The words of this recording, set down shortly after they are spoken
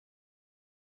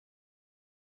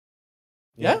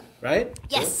Yeah? Right?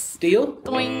 Yes. Deal?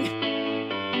 Doing.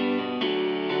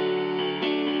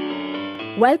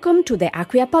 Welcome to the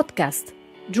Acquia podcast,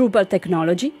 Drupal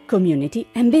Technology, Community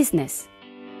and Business.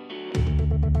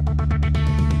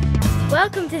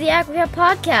 Welcome to the Acquia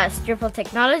podcast, Drupal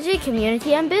Technology,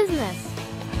 Community and Business.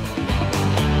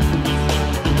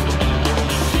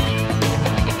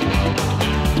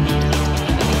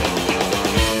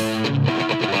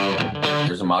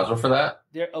 There's a module for that?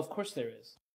 Of course there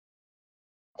is.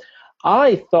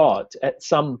 I thought at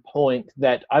some point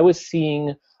that I was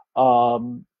seeing a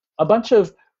bunch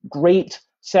of great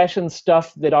session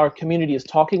stuff that our community is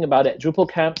talking about at Drupal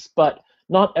camps, but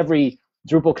not every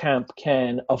Drupal camp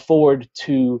can afford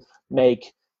to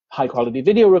make high quality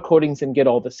video recordings and get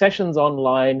all the sessions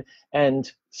online. And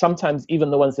sometimes even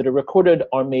the ones that are recorded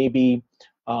are maybe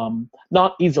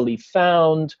not easily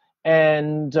found.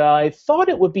 And I thought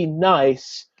it would be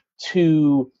nice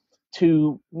to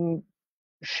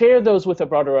share those with a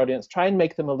broader audience, try and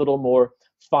make them a little more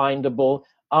findable.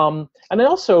 And I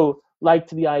also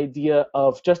liked the idea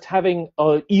of just having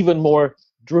even more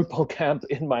Drupal camp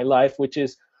in my life, which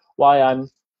is why I'm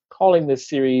calling this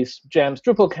series Jam's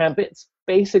Drupal Camp. It's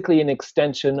basically an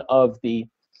extension of the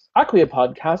Acquia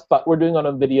podcast, but we're doing it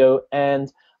on video,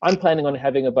 and I'm planning on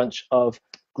having a bunch of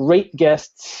great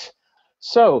guests.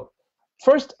 So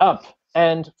first up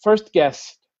and first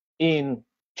guest in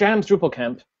Jam's Drupal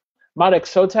Camp, Marek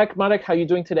Sotak. Marek, how are you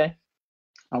doing today?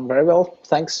 I'm very well,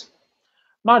 thanks.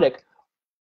 Marek,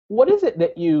 what is it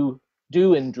that you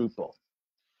do in Drupal?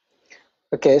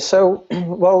 Okay, so,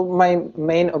 well, my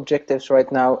main objectives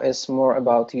right now is more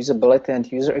about usability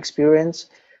and user experience.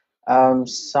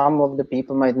 Some of the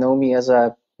people might know me as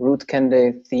a root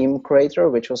candy theme creator,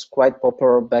 which was quite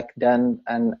popular back then,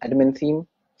 an admin theme.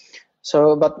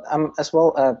 So, but I'm as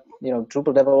well a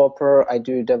Drupal developer. I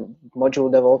do the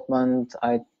module development.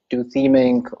 I do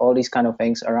theming, all these kind of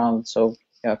things around. So,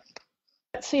 yeah.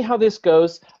 Let's see how this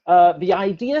goes. The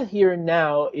idea here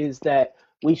now is that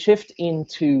we shift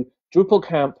into Drupal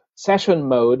Camp session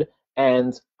mode,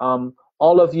 and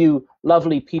all of you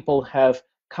lovely people have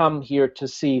come here to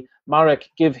see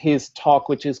Marek give his talk,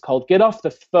 which is called Get Off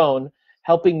the Phone,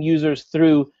 Helping Users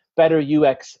Through Better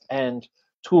UX and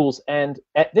Tools. And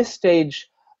at this stage,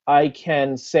 I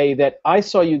can say that I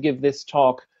saw you give this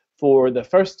talk for the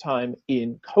first time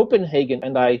in Copenhagen,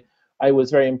 and I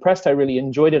was very impressed. I really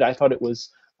enjoyed it. I thought it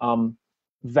was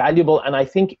valuable. And I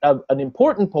think an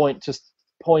important point to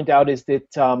point out is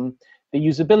that the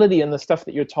usability and the stuff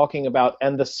that you're talking about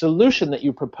and the solution that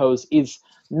you propose is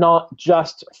not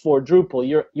just for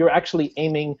Drupal. You're actually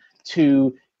aiming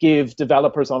to give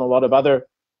developers on a lot of other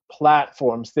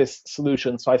platforms this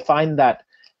solution. So I find that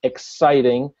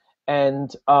exciting.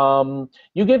 And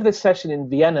you gave this session in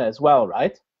Vienna as well,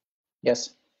 right?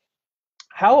 Yes.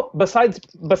 How,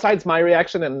 besides my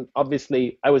reaction, and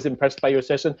obviously I was impressed by your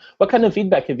session, what kind of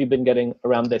feedback have you been getting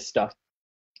around this stuff?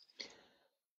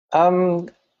 I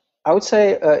would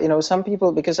say, some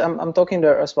people, because I'm talking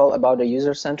there as well about the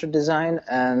user-centered design,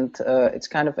 and it's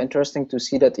kind of interesting to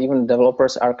see that even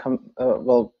developers are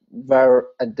were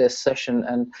at this session,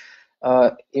 and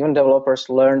even developers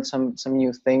learned some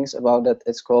new things about that.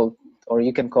 It's called, or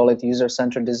you can call it,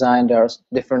 user-centered design. There are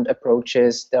different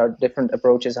approaches. There are different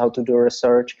approaches how to do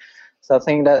research. So I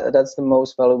think that that's the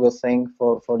most valuable thing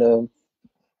for the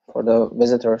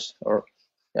visitors, or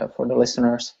for the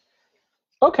listeners.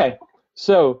 Okay,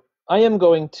 so I am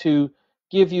going to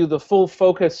give you the full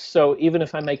focus, so even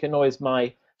if I make a noise,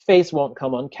 my face won't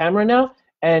come on camera now,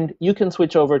 and you can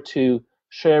switch over to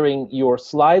sharing your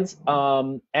slides,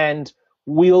 and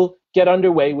we'll get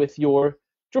underway with your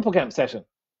Drupal Camp session.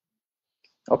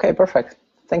 Okay, perfect.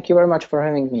 Thank you very much for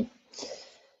having me.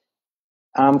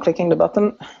 I'm clicking the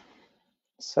button,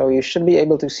 so you should be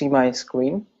able to see my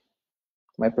screen,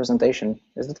 my presentation.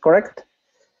 Is that correct?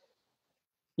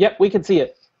 Yep, we can see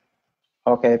it.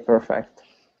 Okay, perfect.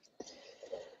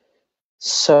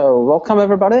 So, welcome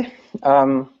everybody.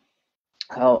 I'll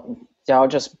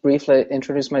just briefly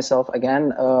introduce myself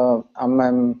again.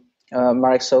 I'm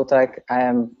Marek Sotak. I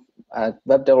am a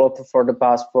web developer for the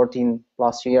past 14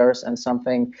 plus years and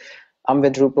something. I'm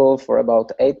with Drupal for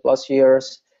about 8 plus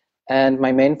years. And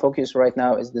my main focus right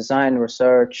now is design,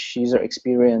 research, user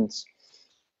experience.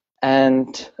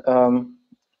 And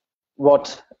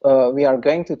what we are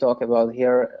going to talk about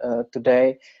here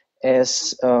today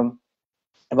is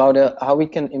about how we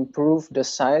can improve the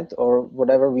site, or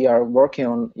whatever we are working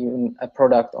on, even a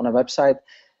product on a website,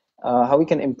 how we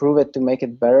can improve it to make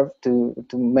it better, to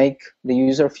make the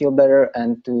user feel better,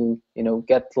 and to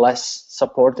get less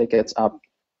support tickets up.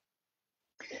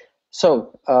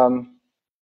 So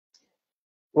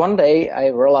one day I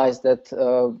realized that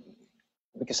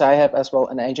because I have as well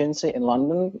an agency in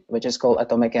London, which is called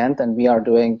Atomic Ant, and we are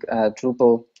doing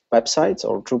Drupal websites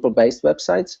or Drupal-based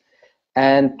websites.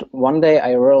 And one day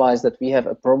I realized that we have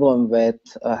a problem with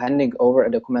handing over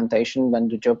a documentation when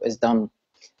the job is done.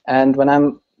 And when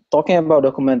I'm talking about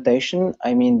documentation,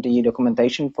 I mean the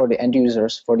documentation for the end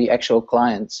users, for the actual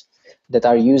clients that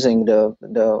are using the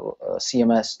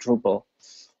CMS Drupal.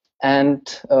 And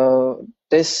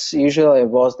this usually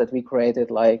was that we created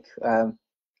like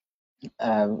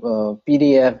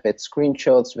PDF with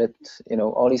screenshots, with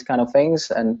all these kind of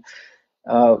things, and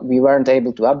we weren't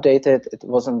able to update it. It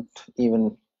wasn't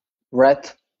even read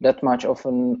that much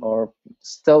often, or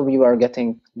still we were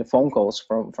getting the phone calls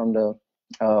from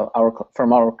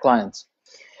our clients.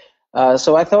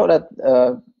 So I thought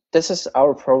that this is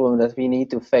our problem that we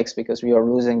need to fix, because we are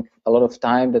losing a lot of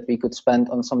time that we could spend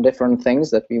on some different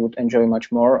things that we would enjoy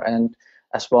much more, and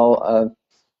as well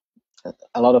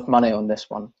a lot of money on this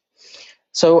one.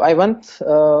 So I went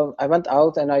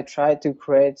out and I tried to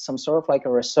create some sort of like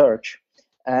a research,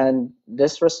 and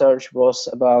this research was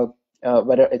about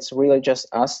whether it's really just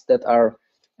us that are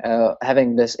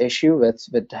having this issue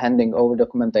with handing over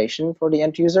documentation for the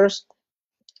end users.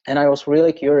 And I was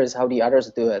really curious how the others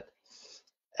do it.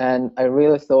 And I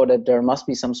really thought that there must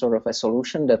be some sort of a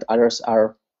solution that others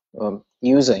are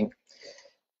using.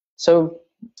 So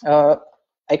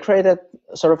I created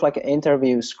sort of like an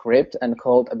interview script and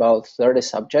called about 30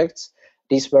 subjects.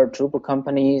 These were Drupal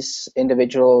companies,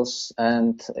 individuals,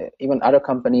 and even other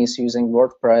companies using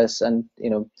WordPress and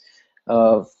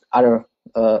other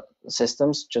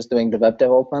systems, just doing the web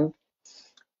development.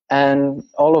 And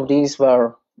all of these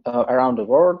were around the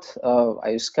world.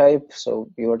 I used Skype, so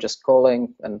we were just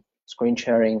calling and screen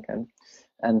sharing,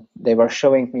 and they were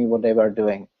showing me what they were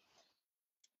doing.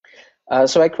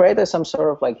 So I created some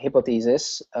sort of like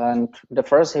hypothesis, and the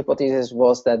first hypothesis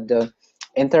was that the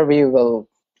interview will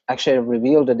actually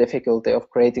reveal the difficulty of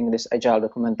creating this agile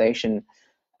documentation,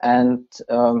 and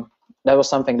that was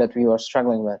something that we were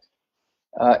struggling with.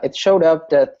 It showed up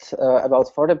that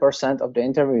about 40% of the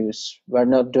interviews were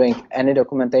not doing any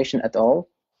documentation at all,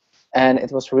 and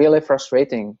it was really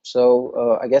frustrating.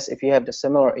 So I guess if you have the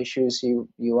similar issues,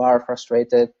 you are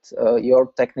frustrated,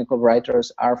 your technical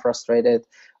writers are frustrated,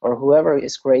 or whoever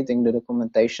is creating the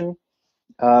documentation,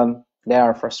 they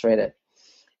are frustrated,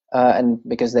 and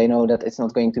because they know that it's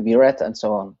not going to be read and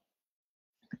so on.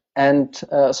 And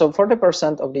so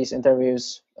 40% of these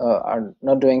interviews are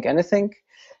not doing anything,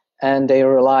 and they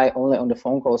rely only on the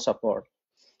phone call support.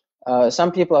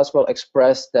 Some people as well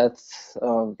express that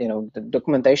the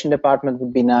documentation department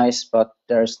would be nice, but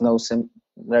there's no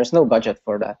budget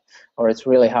for that, or it's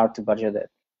really hard to budget it.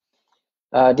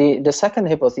 The second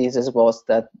hypothesis was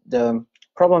that the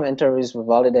problem interviews will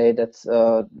validate that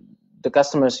the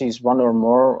customers use one or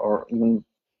more, or even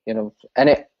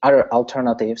any other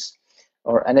alternatives,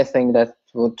 or anything that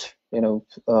would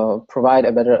provide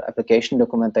a better application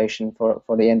documentation for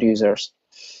the end users.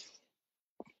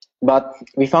 But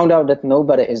we found out that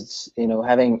nobody is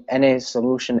having any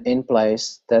solution in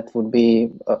place that would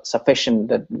be sufficient,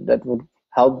 that would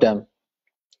help them,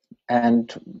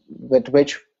 and with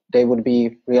which they would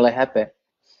be really happy.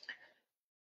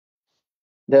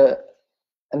 And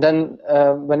then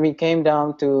when we came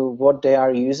down to what they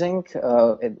are using,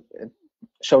 it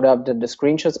showed up that the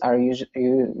screenshots are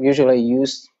usually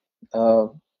used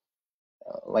in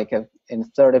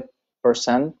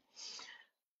 30%.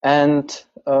 And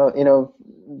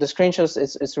the screenshots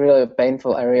is really a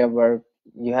painful area where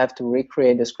you have to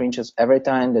recreate the screenshots every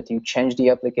time that you change the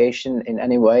application in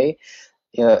any way.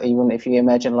 Even if you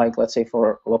imagine, like, let's say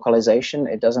for localization,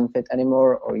 it doesn't fit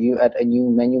anymore, or you add a new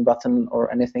menu button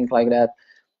or anything like that,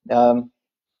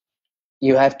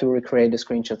 you have to recreate the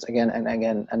screenshots again and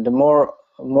again. And the more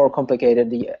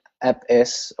complicated the app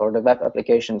is, or the web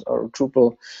applications or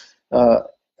Drupal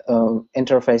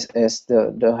interface is,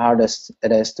 the hardest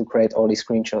it is to create all these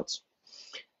screenshots.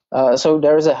 So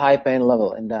there is a high pain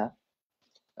level in that.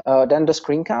 Then the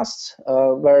screencasts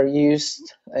were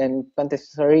used in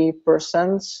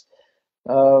 23%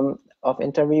 of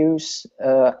interviews,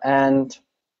 and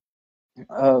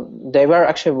they were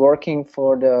actually working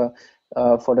for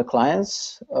the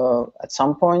clients at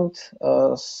some point.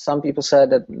 Some people said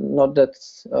that not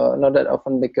that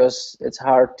often, because it's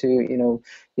hard to you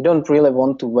don't really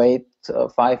want to wait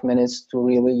 5 minutes to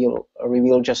really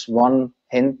reveal just one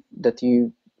hint that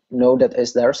that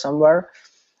is there somewhere.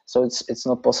 So it's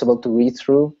not possible to read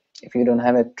through if you don't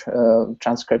have a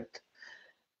transcript.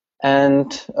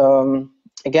 And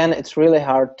again, it's really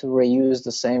hard to reuse.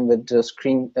 The same with the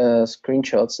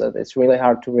screenshots. That it's really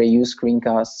hard to reuse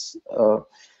screencasts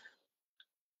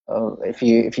if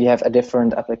you have a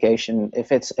different application,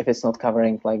 if it's not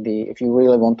covering like if you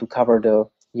really want to cover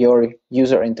your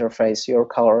user interface, your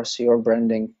colors, your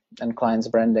branding, and client's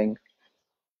branding.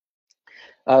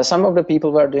 Some of the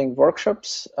people were doing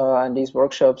workshops, and these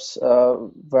workshops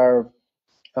were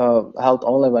held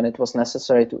only when it was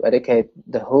necessary to educate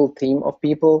the whole team of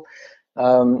people.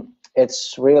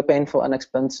 It's really painful and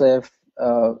expensive.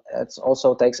 It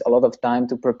also takes a lot of time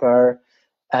to prepare,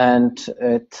 and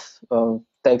it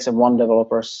takes one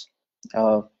developer's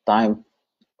time,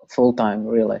 full time,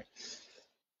 really.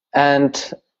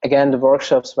 And again, the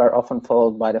workshops were often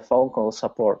followed by the phone call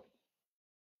support.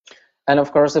 And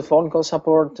of course, the phone call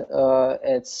support,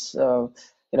 it's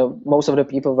most of the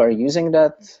people were using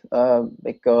that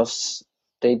because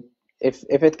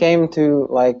if it came to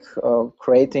like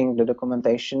creating the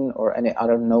documentation or any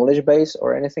other knowledge base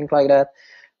or anything like that,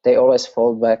 they always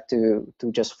fall back to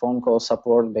just phone call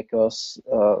support because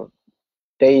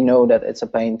they know that it's a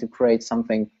pain to create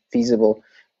something feasible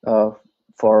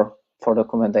for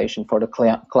documentation for the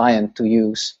client to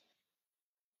use.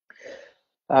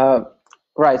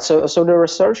 Right. So the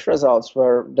research results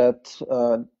were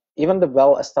that even the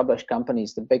well-established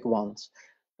companies, the big ones,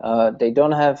 they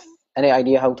don't have any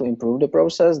idea how to improve the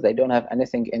process. They don't have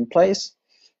anything in place.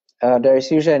 There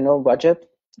is usually no budget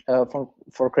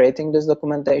for creating this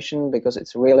documentation because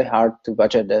it's really hard to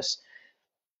budget this.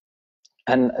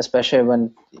 And especially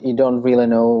when you don't really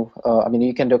know, I mean,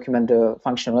 you can document the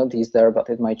functionalities there, but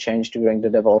it might change during the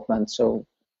development. So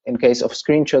in case of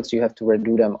screenshots, you have to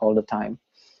redo them all the time.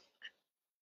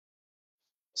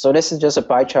 So this is just a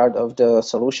pie chart of the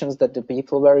solutions that the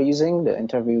people were using, the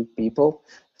interviewed people.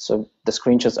 So the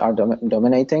screenshots are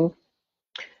dominating.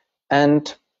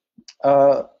 And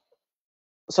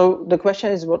so the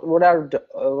question is, what are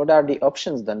the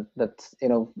options then? That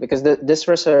because this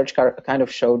research kind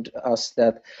of showed us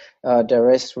that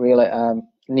there is really a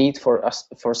need for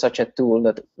such a tool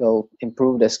that will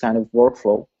improve this kind of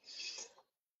workflow.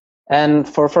 And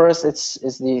for first, it's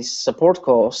the support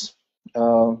calls.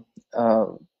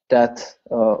 That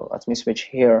let me switch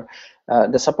here.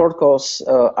 The support calls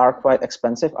are quite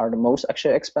expensive, are the most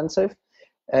actually expensive.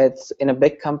 It's in a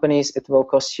big companies, it will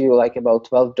cost you like about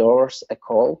 $12 a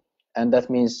call, and that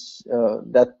means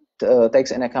that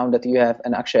takes in account that you have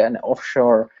an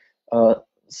offshore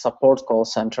support call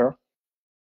center.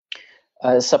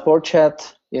 Support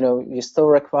chat, you still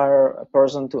require a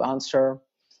person to answer.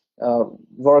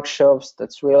 Workshops,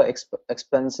 that's really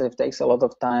expensive, takes a lot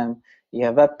of time. You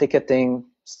have web ticketing,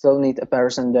 still need a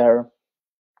person there.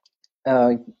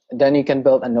 Then you can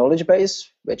build a knowledge base,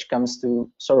 which comes to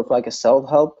sort of like a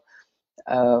self-help.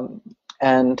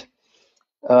 And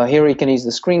here you can use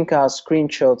the screencast,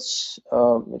 screenshots,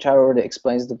 which I already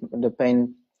explained the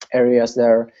pain areas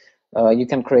there. You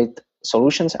can create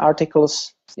solutions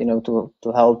articles, to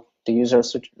help the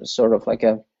users sort of like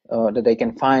that they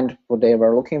can find what they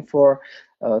were looking for,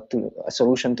 to a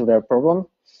solution to their problem.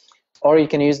 Or you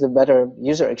can use the better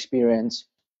user experience,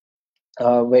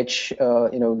 which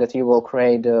that you will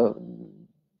create the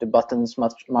buttons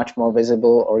much more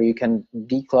visible, or you can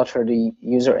declutter the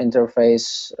user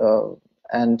interface.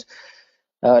 And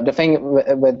the thing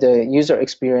with the user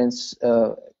experience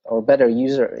or better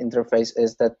user interface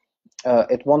is that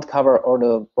it won't cover all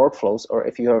the workflows. Or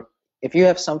if you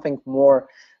have something more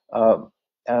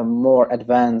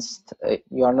advanced,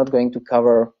 you are not going to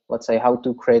cover, let's say, how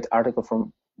to create article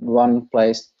from one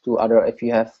place to other if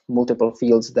you have multiple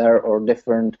fields there or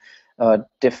different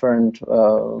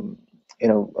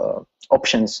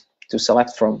options to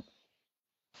select from.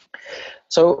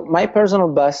 So my personal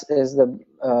best is the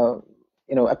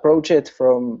approach it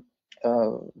from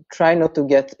try not to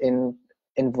get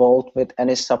involved with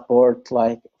any support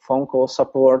like phone call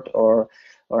support or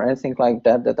anything like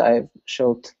that I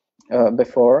showed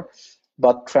before,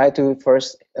 but try to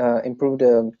first improve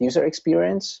the user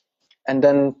experience and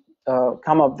then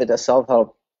come up with a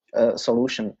self-help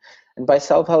solution. And by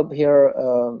self-help here,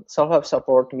 self-help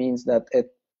support means that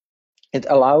it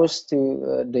allows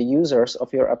to the users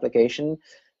of your application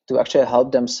to actually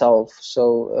help themselves.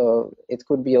 So it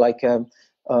could be like a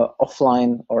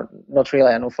offline, or not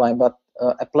really an offline, but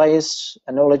a place,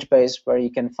 a knowledge base where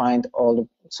you can find all the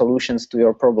solutions to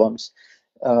your problems,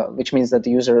 which means that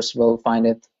the users will find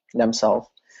it themselves.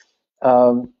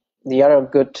 The other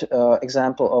good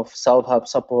example of self-help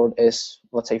support is,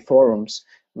 let's say, forums,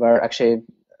 where actually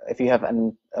if you have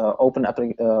an open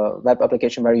web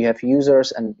application where you have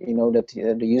users and you know that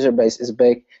the user base is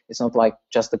big, it's not like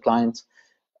just the client,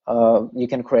 you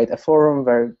can create a forum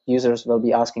where users will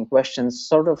be asking questions,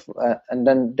 sort of, and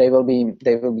then they will be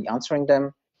answering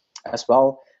them as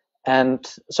well. and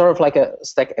sort of like a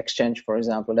Stack Exchange, for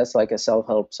example. That's like a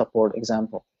self-help support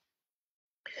example.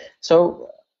 So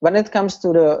when it comes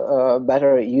to the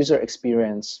better user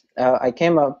experience, I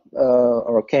came to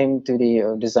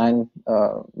the design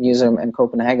museum in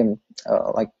Copenhagen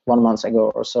like 1 month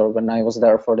ago or so, when I was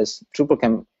there for this Drupal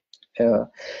Camp,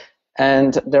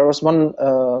 and there was one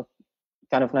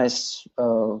kind of nice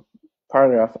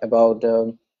paragraph about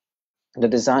the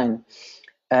design,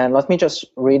 and let me just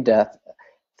read that.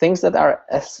 Things that are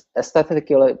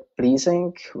aesthetically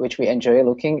pleasing, which we enjoy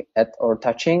looking at or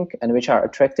touching, and which are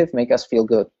attractive, make us feel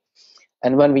good.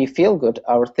 And when we feel good,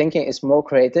 our thinking is more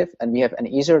creative and we have an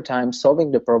easier time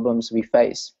solving the problems we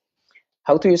face.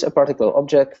 How to use a particular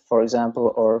object, for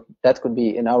example, or that could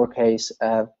be, in our case,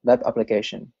 a web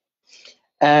application.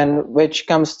 And which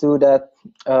comes to that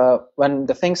when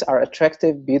the things are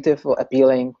attractive, beautiful,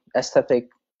 appealing, aesthetic,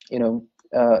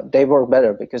 they work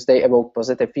better because they evoke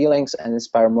positive feelings and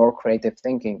inspire more creative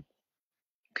thinking.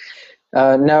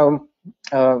 Now,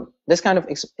 this kind of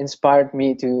inspired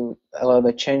me to a little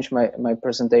bit change my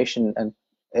presentation, and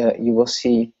you will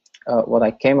see what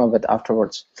I came up with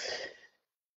afterwards.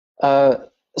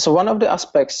 So one of the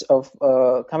aspects of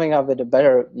coming up with a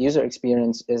better user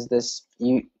experience is this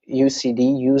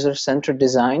UCD, user-centered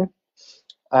design.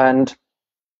 And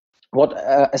what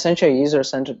essentially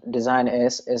user-centered design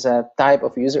is a type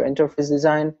of user interface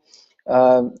design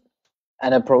and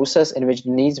a process in which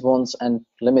the needs, wants, and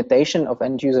limitation of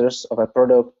end users of a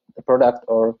product,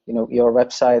 or your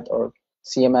website or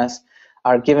CMS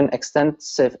are given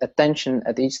extensive attention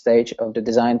at each stage of the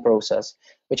design process,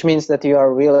 which means that you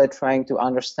are really trying to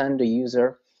understand the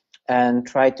user and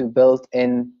try to build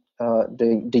in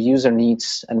the user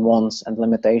needs and wants and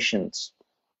limitations.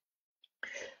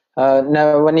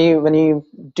 Now, when you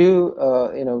do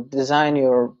design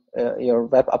your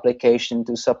web application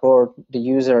to support the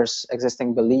user's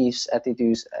existing beliefs,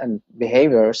 attitudes, and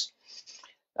behaviors,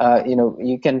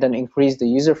 you can then increase the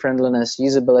user friendliness,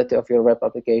 usability of your web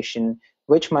application,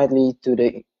 which might lead to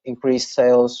the increased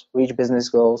sales, reach business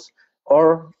goals,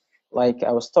 or, like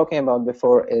I was talking about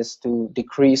before, is to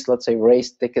decrease, let's say,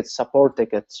 raised tickets, support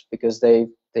tickets, because they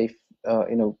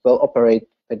will operate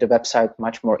with the website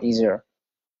much more easier.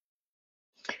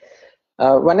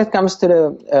 When it comes to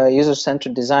the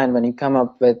user-centered design, when you come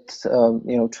up with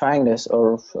trying this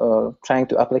or trying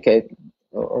to applicate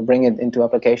or bring it into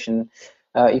application,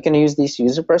 you can use these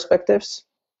user perspectives,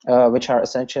 which are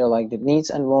essentially like the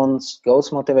needs and wants,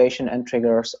 goals, motivation and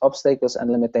triggers, obstacles and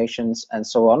limitations, and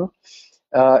so on.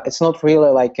 It's not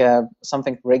really like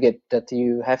something rigid that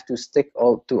you have to stick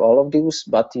to all of these,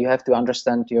 but you have to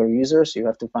understand your users. You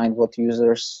have to find what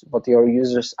your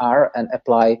users are and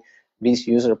apply these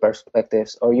user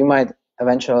perspectives, or you might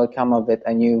eventually come up with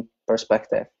a new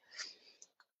perspective,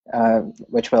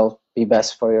 which will be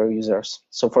best for your users.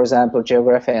 So, for example,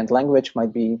 geography and language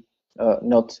might be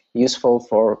not useful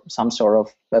for some sort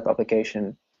of web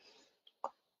application.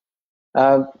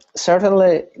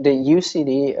 Certainly, the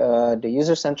UCD, the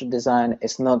user-centered design,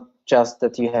 is not just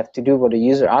that you have to do what the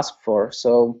user asks for.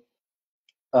 So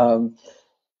you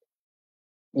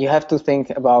have to think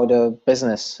about the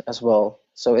business as well.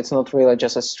 So it's not really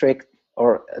just a strict,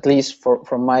 or at least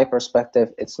from my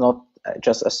perspective, it's not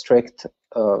just a strict,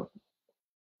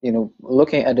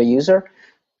 looking at the user,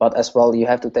 but as well you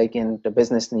have to take in the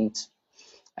business needs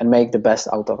and make the best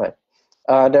out of it.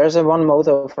 There's one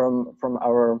motto from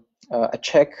our a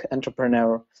Czech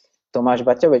entrepreneur, Tomáš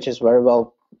Baťa, which is very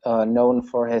well known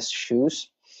for his shoes,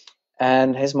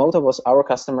 and his motto was, "Our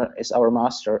customer is our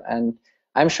master." And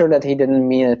I'm sure that he didn't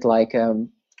mean it like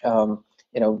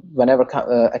whenever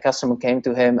a customer came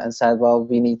to him and said, well,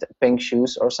 we need pink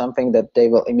shoes or something, that they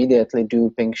will immediately do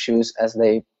pink shoes as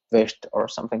they wished or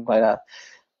something like that.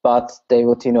 But they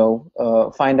would,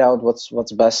 find out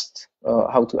what's best,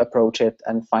 how to approach it,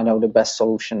 and find out the best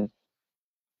solution.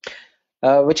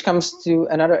 Which comes to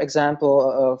another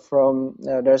example from,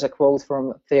 there's a quote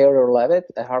from Theodore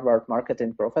Levitt, a Harvard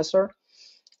marketing professor.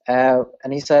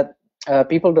 And he said,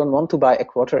 people don't want to buy a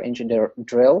quarter-inch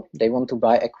drill, they want to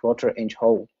buy a quarter-inch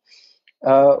hole.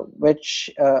 Which,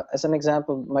 as an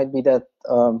example, might be that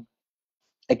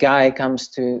a guy comes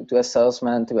to a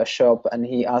salesman, to a shop, and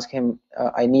he asks him,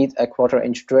 I need a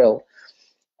quarter-inch drill.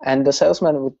 And the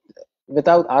salesman would,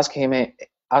 without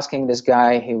asking this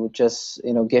guy, he would just,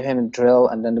 give him a drill,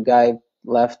 and then the guy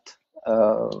left,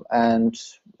 and,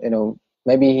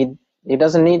 maybe he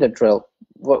doesn't need a drill.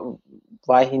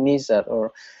 Why he needs that,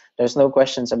 or there's no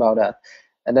questions about that.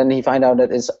 And then he find out that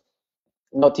it's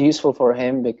not useful for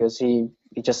him because he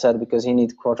just said because he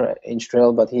needs quarter-inch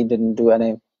drill, but he didn't do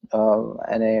any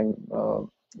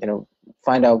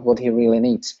find out what he really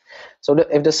needs. So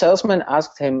if the salesman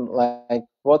asked him like,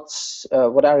 what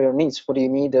are your needs? What do you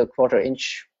need a 1/4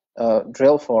 inch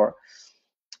drill for?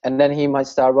 And then he might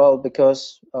start, well,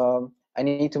 because I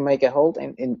need to make a hole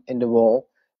in the wall,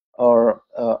 or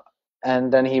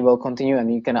and then he will continue,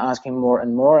 and you can ask him more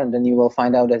and more, and then you will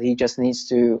find out that he just needs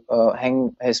to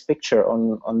hang his picture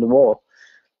on the wall.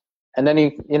 And then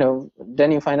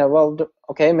then you find out, well,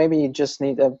 okay, maybe you just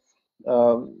need a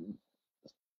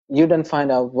you then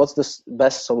find out what's the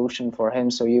best solution for him,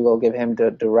 so you will give him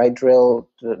the right drill,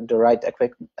 the right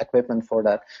equipment for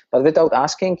that. But without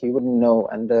asking, you wouldn't know,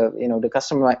 and the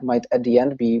customer might at the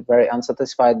end be very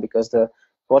unsatisfied because the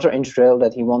 1/4 inch drill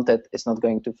that he wanted is not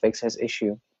going to fix his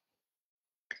issue.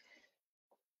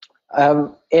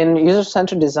 In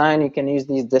user-centered design, you can use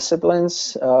these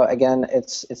disciplines. Again,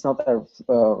 it's not a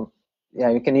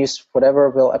you can use whatever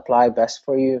will apply best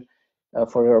for you.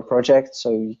 For your project. So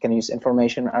you can use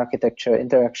information architecture,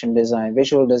 interaction design,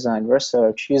 visual design,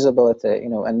 research, usability,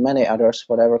 and many others,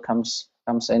 whatever comes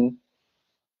in.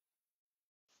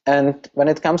 And when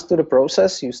it comes to the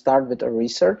process, you start with a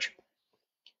research,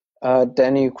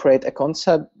 then you create a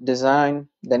concept design,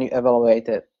 then you evaluate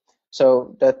it.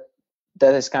 So that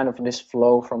is kind of this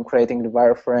flow from creating the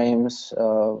wireframes,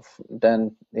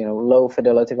 then low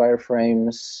fidelity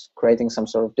wireframes, creating some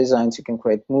sort of designs. You can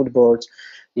create mood boards.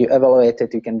 You evaluate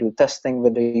it. You can do testing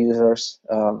with the users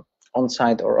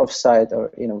on-site or off-site,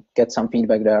 or get some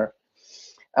feedback there.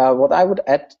 What I would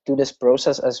add to this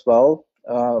process as well,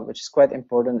 which is quite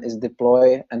important, is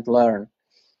deploy and learn.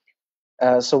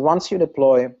 So once you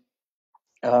deploy,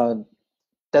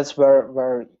 that's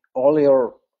where all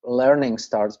your learning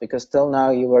starts, because till now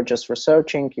you were just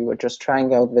researching, you were just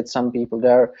trying out with some people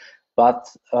there,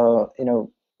 but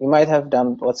you might have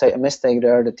done, let's say, a mistake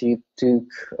there, that you took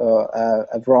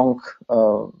a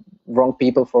wrong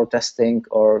people for testing,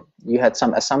 or you had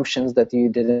some assumptions that you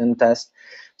didn't test.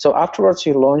 So afterwards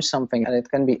you launch something, and it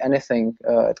can be anything.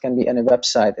 It can be any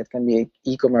website, it can be an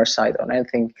e-commerce site, or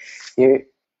anything.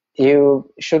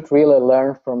 You should really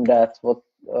learn from that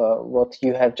what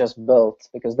you have just built,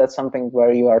 because that's something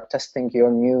where you are testing your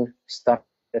new stuff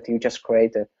that you just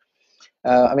created.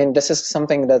 I mean, this is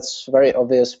something that's very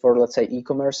obvious for, let's say,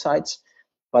 e-commerce sites,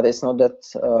 but it's not that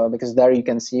because there you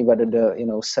can see whether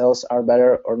the sales are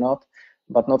better or not,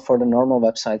 but not for the normal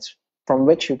websites, from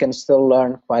which you can still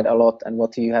learn quite a lot and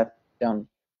what you have done.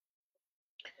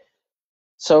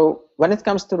 So when it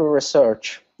comes to the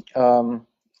research,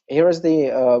 here is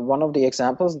the one of the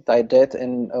examples that I did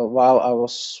while I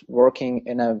was working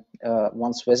in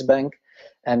one Swiss bank,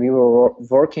 and we were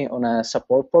working on a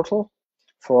support portal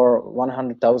for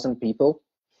 100,000 people,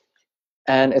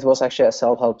 and it was actually a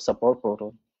self-help support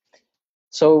portal.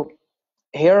 So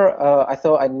here I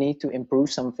thought I need to improve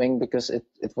something, because it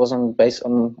wasn't based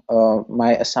on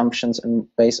my assumptions, and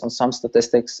based on some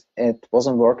statistics it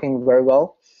wasn't working very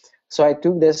well. So I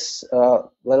took this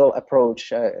little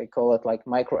approach, I call it like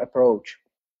micro approach,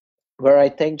 where I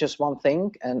take just one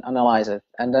thing and analyze it,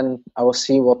 and then I will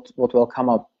see what will come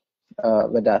up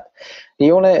with that.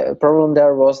 The only problem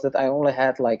there was that I only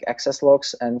had like access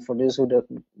logs, and for those who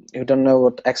don't know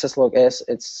what access log is,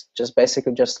 it's just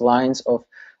basically just lines of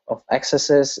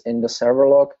accesses in the server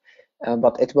log,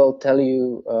 but it will tell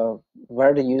you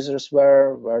where the users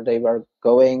were, where they were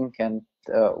going, and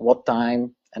what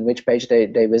time and which page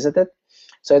they visited.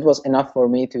 So it was enough for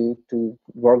me to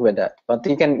work with that. But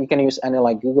you can use any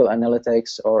like Google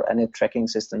Analytics or any tracking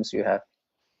systems you have.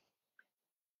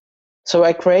 So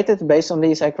I created, based on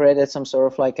these, I created some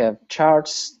sort of like a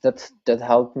charts that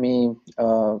helped me,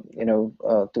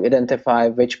 to identify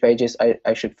which pages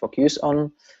I should focus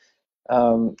on,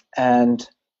 and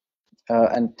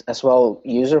as well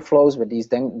user flows with these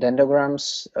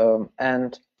dendrograms,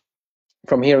 and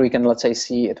from here we can, let's say,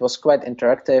 see it was quite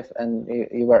interactive, and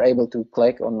you were able to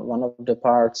click on one of the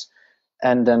parts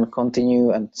and then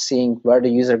continue and seeing where the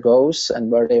user goes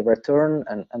and where they return,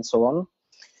 and so on.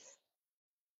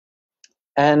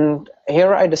 And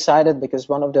here I decided, because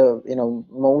one of the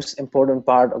most important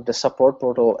part of the support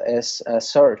portal is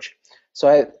search. So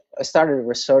I started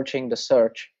researching the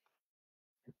search,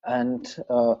 and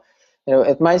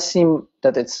it might seem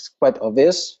that it's quite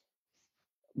obvious,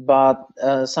 but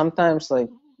sometimes, like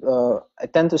I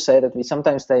tend to say that we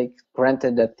sometimes take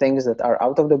granted that things that are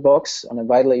out of the box on a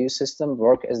widely used system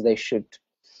work as they should.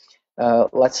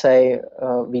 Let's say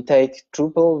we take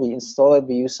Drupal, we install it,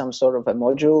 we use some sort of a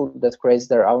module that creates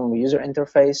their own user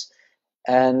interface,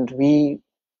 and we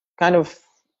kind of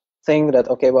think that,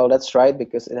 okay, well, that's right,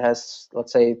 because it has,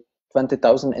 let's say,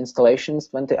 20,000 installations,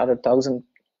 20,000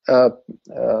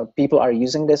 people are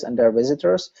using this, and they're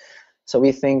visitors. So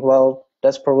we think, well,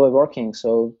 that's probably working,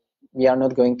 so we are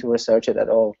not going to research it at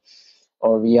all,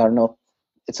 or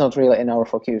it's not really in our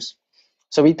focus.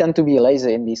 So we tend to be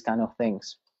lazy in these kind of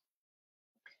things.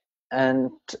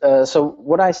 And so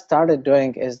what I started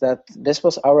doing is that this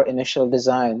was our initial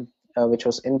design, which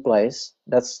was in place.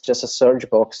 That's just a search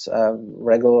box,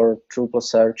 regular Drupal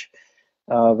search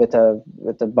with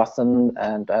a button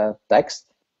and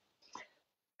text.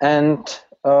 And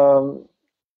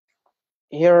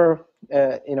here,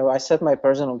 I set my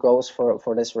personal goals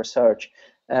for this research.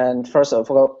 And first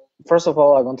of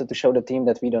all, I wanted to show the team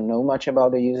that we don't know much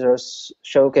about the users,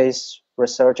 showcase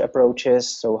research approaches,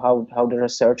 so how the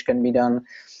research can be done,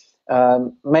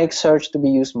 make search to be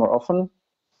used more often,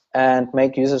 and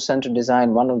make user-centered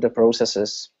design one of the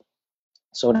processes.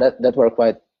 So that were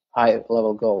quite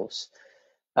high-level goals.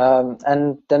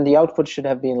 And then the output should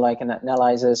have been like an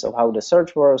analysis of how the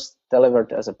search works,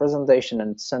 delivered as a presentation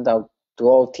and sent out to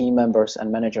all team members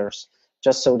and managers,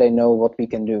 just so they know what we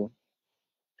can do.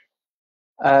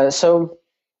 So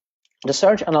the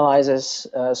search analysis,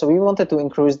 so we wanted to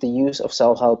increase the use of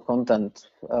self-help content,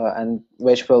 and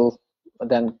which will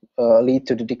then lead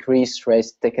to the decreased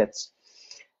raised tickets.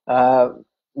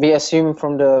 We assume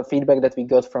from the feedback that we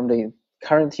got from the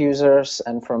current users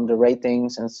and from the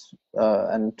ratings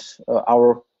and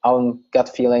our own gut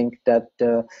feeling that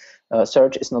the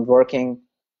search is not working.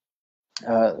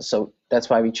 So that's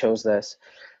why we chose this.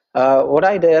 What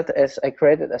I did is I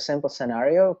created a simple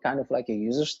scenario, kind of like a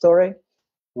user story,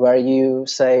 where you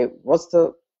say, what's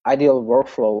the ideal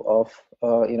workflow of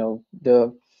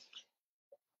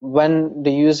when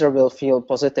the user will feel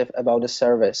positive about the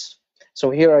service. So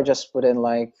here I just put in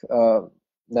like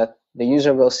that the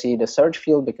user will see the search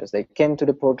field because they came to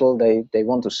the portal, they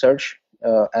want to search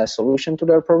a solution to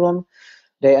their problem.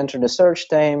 They enter the search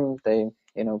name, they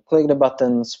click the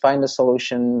buttons, find the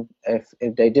solution. If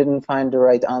they didn't find the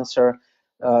right answer,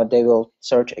 they will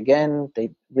search again,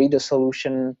 they read the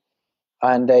solution,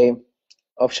 and they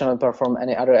optionally perform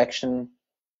any other action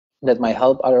that might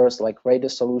help others, like rate the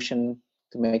solution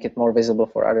to make it more visible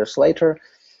for others later,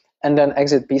 and then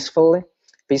exit peacefully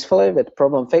with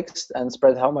problem fixed and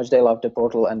spread how much they love the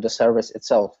portal and the service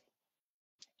itself.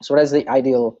 So that's the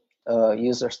ideal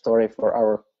user story for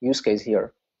our use case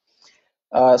here.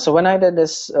 So when I did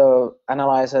this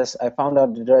analysis, I found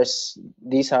out that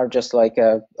these are just like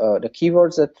the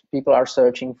keywords that people are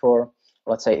searching for,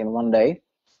 let's say in one day.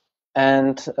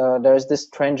 And there's this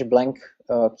strange blank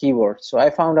keyword. So I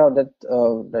found out that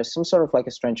there's some sort of like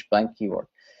a strange blank keyword.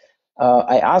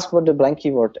 I asked what the blank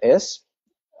keyword is,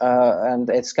 and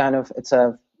it's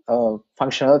a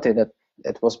functionality that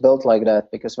it was built like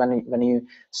that, because when you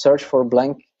search for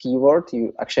blank keyword,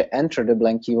 you actually enter the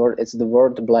blank keyword. It's the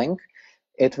word blank.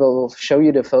 It will show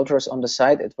you the filters on the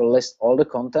side. It will list all the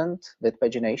content with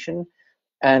pagination,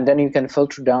 and then you can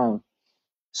filter down.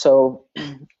 So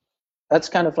that's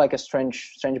kind of like a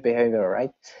strange behavior, right?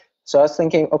 So I was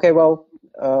thinking, okay, well,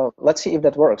 let's see if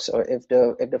that works, or if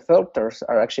the filters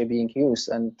are actually being used,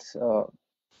 and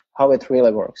how it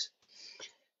really works.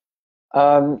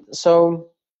 So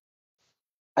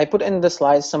I put in the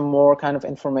slides some more kind of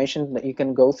information that you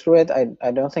can go through it.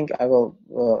 I don't think I will.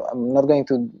 I'm not going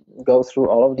to go through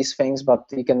all of these things, but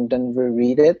you can then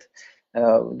reread it.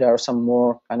 There are some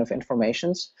more kind of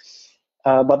informations.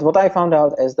 But what I found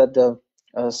out is that the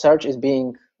search is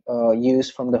being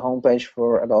used from the homepage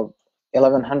for about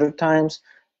 1,100 times,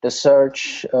 the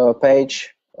search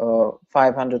page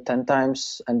 510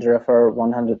 times, and the refer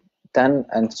 110,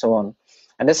 and so on.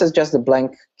 And this is just the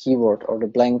blank keyword or the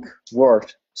blank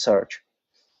word search.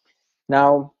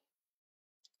 Now,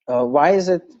 why is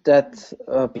it that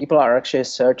people are actually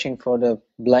searching for the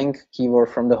blank keyword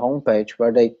from the homepage,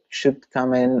 where they should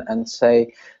come in and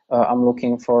say, I'm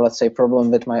looking for, let's say,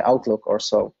 problem with my Outlook or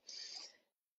so?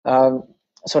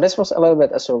 So this was a little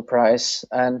bit a surprise,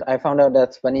 and I found out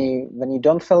that when you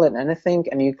don't fill in anything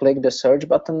and you click the search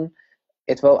button,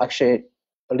 it will actually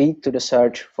lead to the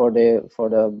search for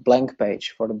the blank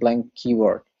page, for the blank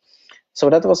keyword. So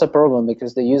that was a problem,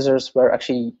 because the users were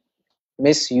actually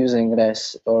misusing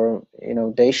this, or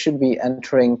they should be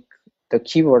entering the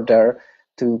keyword there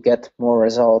to get more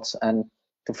results and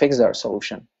to fix their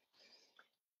solution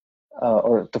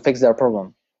or to fix their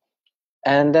problem.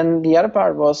 And then the other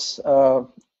part was,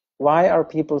 why are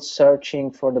people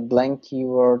searching for the blank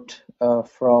keyword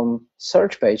from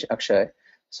search page actually?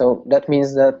 So that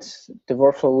means that the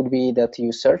workflow would be that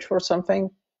you search for something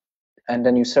and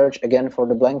then you search again for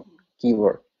the blank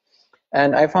keyword.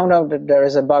 And I found out that there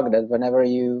is a bug that whenever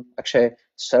you actually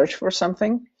search for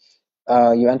something,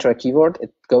 you enter a keyword,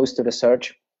 it goes to the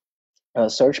search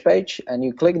page, and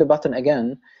you click the button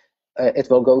again, it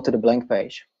will go to the blank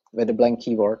page. with a blank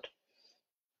keyword.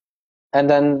 And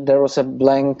then there was a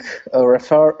blank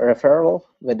referral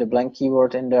with a blank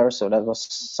keyword in there, so that was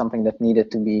something that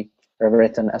needed to be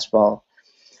rewritten as well.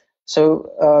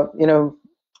 So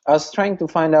I was trying to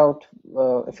find out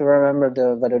if you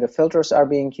remember whether the filters are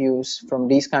being used. From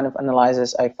these kind of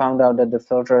analysis, I found out that the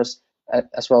filters,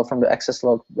 as well from the access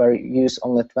log, were used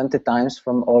only 20 times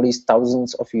from all these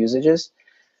thousands of usages.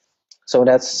 So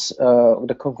that's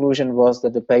the conclusion was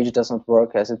that the page doesn't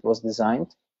work as it was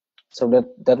designed. So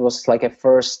that was like a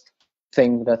first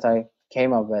thing that I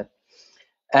came up with.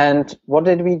 And what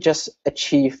did we just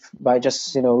achieve by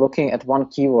just looking at one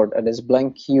keyword, at this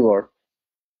blank keyword?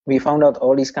 We found out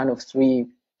all these kind of three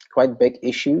quite big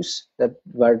issues that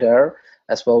were there,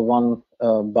 as well one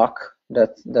bug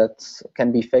that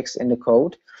can be fixed in the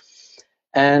code.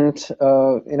 And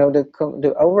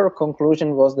the overall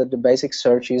conclusion was that the basic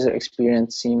search user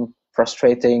experience seemed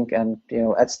frustrating, and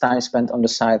at time spent on the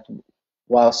site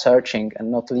while searching and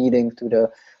not leading to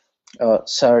the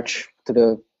search, to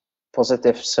the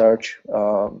positive search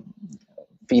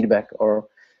feedback or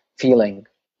feeling.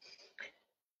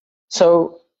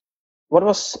 So what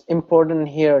was important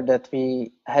here that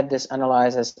we had this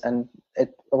analysis, and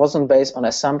it wasn't based on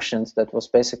assumptions. That was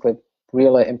basically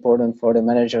really important for the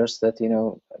managers, that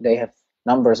they have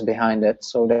numbers behind it,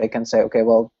 so they can say, okay,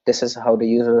 well, this is how the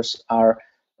users are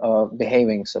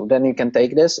behaving. So then you can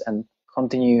take this and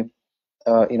continue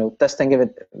testing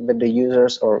it with the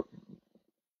users, or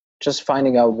just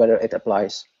finding out whether it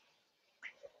applies.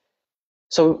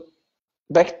 So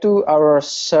back to our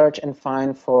search and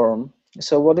find form.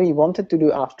 So what we wanted to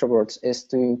do afterwards is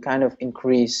to kind of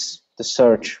increase the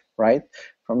search, right,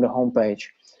 from the homepage.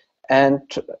 And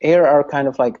here are kind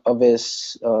of like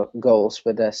obvious goals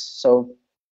with this. So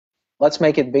let's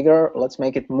make it bigger, let's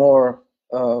make it more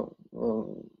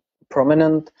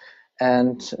prominent,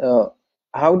 and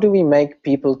how do we make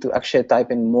people to actually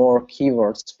type in more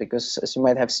keywords? Because as you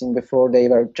might have seen before, they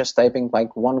were just typing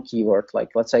like one keyword.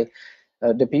 Like, let's say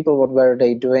the people, what were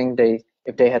they doing?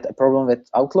 If they had a problem with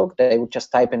Outlook, they would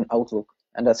just type in Outlook,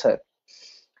 and that's it.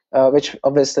 Which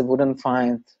obviously wouldn't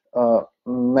find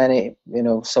many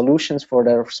solutions for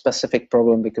their specific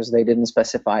problem, because they didn't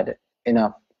specify it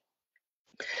enough.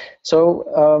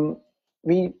 So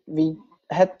we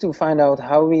had to find out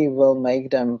how we will make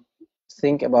them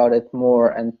think about it more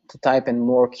and to type in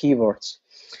more keywords.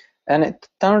 And it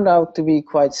turned out to be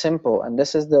quite simple, and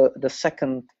this is the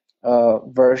second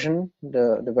version,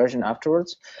 the version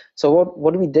afterwards. So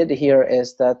what we did here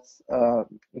is that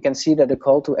you can see that the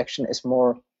call to action is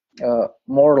more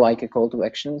like a call to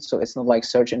action. So it's not like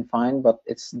search and find, but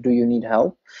it's do you need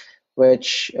help,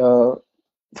 which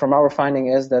from our finding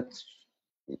is that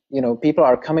people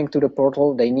are coming to the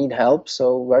portal, they need help,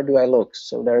 so where do I look?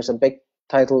 So there's a big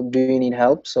title, do you need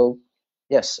help? So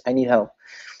yes, I need help.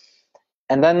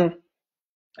 And then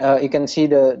you can see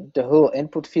the whole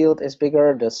input field is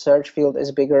bigger, the search field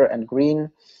is bigger and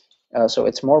green, so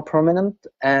it's more prominent.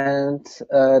 And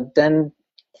then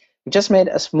we just made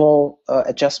a small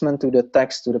adjustment to the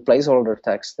text, to the placeholder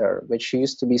text there, which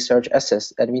used to be search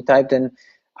assist, and we typed in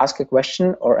ask a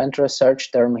question or enter a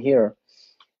search term here,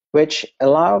 which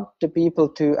allowed the people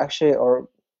to actually, or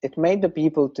it made the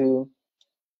people to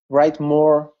write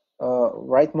more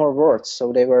words.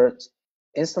 So they were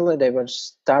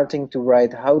starting to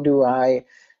write, how do I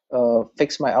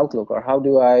fix my Outlook, or how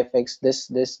do I fix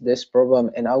this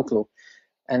problem in Outlook,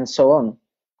 and so on,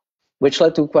 which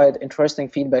led to quite interesting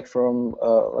feedback from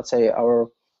let's say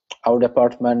our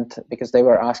department, because they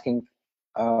were asking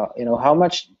how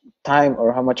much time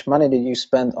or how much money did you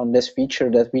spend on this feature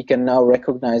that we can now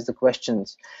recognize the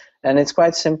questions. And it's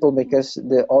quite simple, because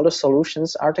all the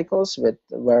solutions articles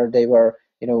where they were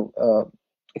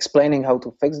explaining how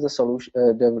to fix the solution,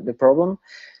 the problem,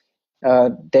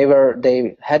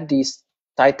 they had these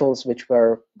titles which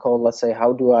were called, let's say,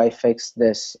 how do I fix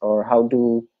this, or how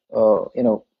do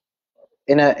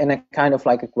in a kind of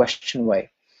like a question way.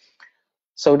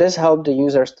 So this helped the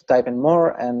users to type in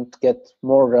more and get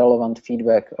more relevant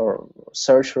feedback or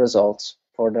search results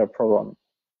for their problem.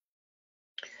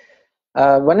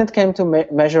 When it came to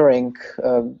measuring,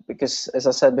 because as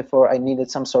I said before, I needed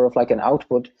some sort of like an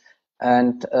output,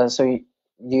 and so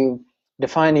you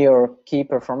define your key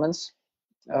performance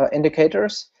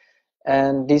indicators,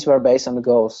 and these were based on the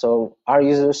goals. So are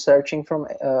users searching from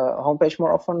homepage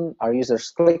more often? Are users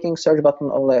clicking search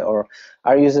button only? Or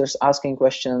are users asking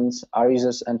questions? Are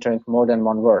users entering more than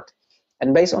one word?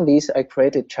 And based on these, I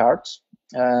created charts,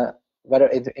 whether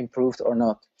it improved or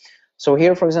not. So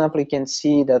here, for example, you can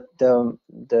see that the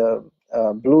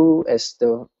blue is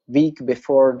the week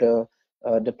before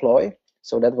the deploy.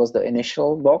 So that was the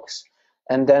initial box.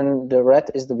 and then the red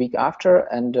is the week after,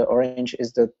 and the orange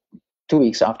is the 2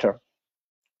 weeks after.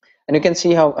 And you can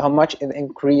see how much it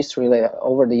increased really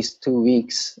over these 2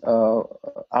 weeks,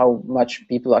 how much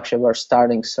people actually were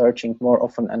starting searching more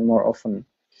often and more often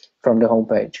from the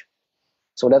homepage.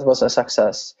 So that was a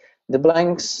success. The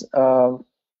blanks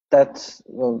that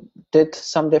did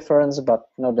some difference, but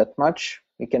not that much.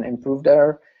 We can improve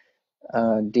there.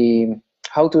 The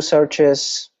how-to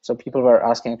searches, so people were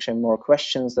asking actually more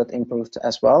questions, that improved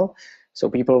as well. So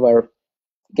people were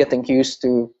getting used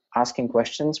to asking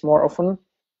questions more often.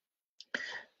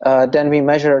 Then we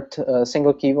measured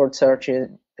single keyword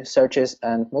searches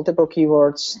and multiple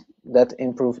keywords. That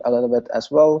improved a little bit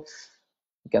as well.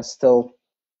 We can still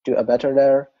do a better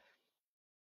there.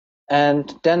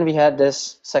 And then we had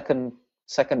this second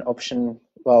option,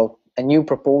 well, a new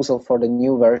proposal for the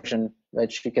new version,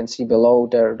 which you can see below.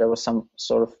 There was some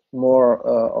sort of more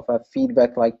of a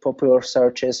feedback, like popular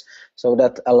searches, so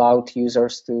that allowed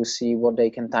users to see what they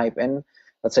can type in.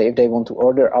 Let's say if they want to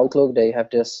order Outlook, they have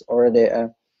this already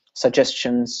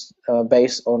suggestions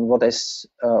based on what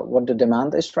the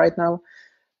demand is right now.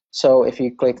 So if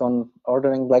you click on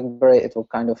ordering BlackBerry, it will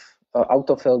kind of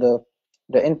autofill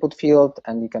the input field,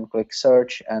 and you can click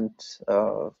search, and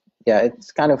yeah,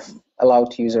 it's kind of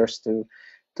allowed users to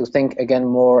think again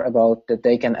more about that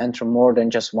they can enter more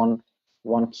than just one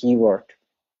keyword.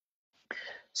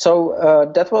 So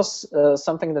that was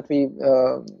something that we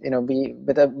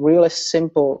with a really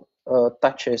simple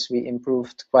touches, we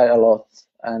improved quite a lot.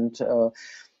 And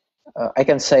I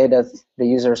can say that the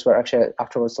users were actually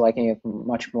afterwards liking it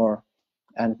much more,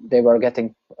 and they were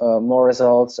getting more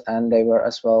results, and they were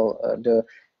as well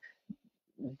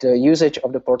the usage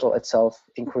of the portal itself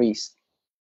increased.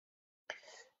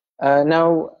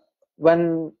 Now,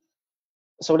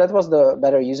 so that was the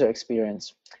better user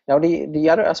experience. Now the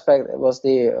other aspect was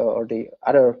the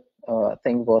other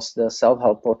thing was the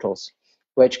self-help portals,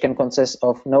 which can consist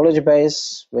of knowledge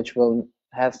base, which will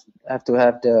have to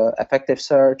have the effective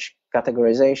search,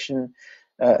 categorization.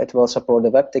 It will support the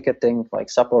web ticketing,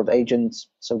 like support agents,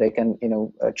 so they can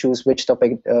choose which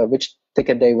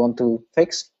ticket they want to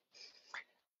fix.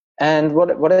 And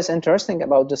what is interesting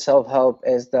about the self-help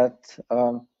is that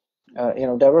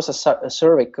there was a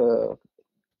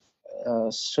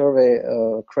survey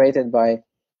created by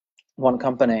one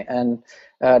company, and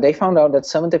they found out that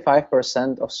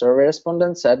 75% of survey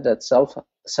respondents said that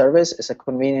self-service is a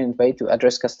convenient way to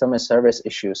address customer service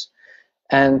issues,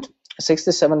 and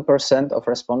 67% of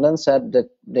respondents said that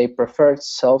they preferred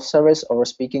self-service over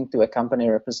speaking to a company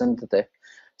representative.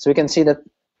 So we can see that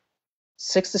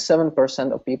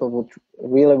 67% of people would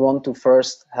really want to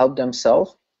first help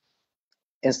themselves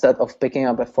instead of picking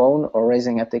up a phone or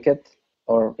raising a ticket,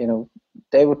 or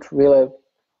they would really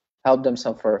help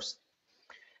themselves first.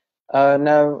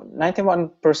 Now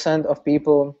 91% of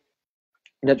people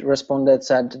that responded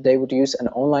said they would use an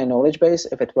online knowledge base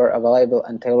if it were available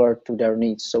and tailored to their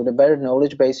needs. So the better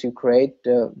knowledge base you create,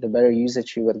 the better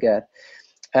usage you would get.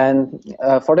 And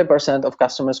 40% of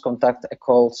customers contact a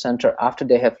call center after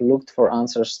they have looked for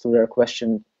answers to their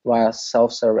question via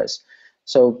self-service.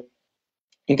 So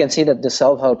you can see that the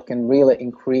self-help can really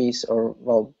increase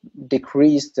or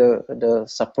decrease the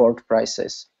support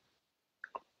prices.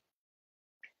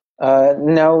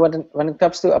 Now, when it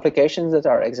comes to applications that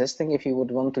are existing, if you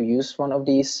would want to use one of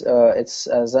these, it's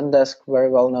Zendesk, very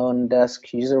well-known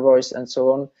desk, user voice, and so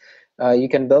on. You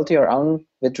can build your own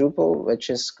with Drupal,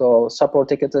 which is called support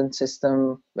ticketing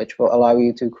system, which will allow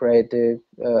you to create the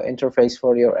interface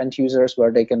for your end users,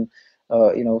 where they can,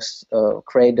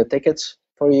 create the tickets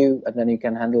for you, and then you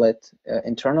can handle it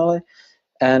internally.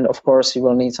 And of course, you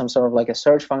will need some sort of like a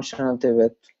search functionality.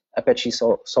 With Apache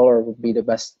Solr would be the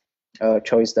best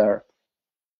choice there.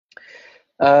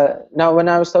 Now, when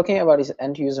I was talking about these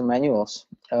end-user manuals,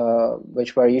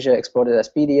 which were usually exported as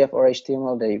PDF or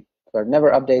HTML, they were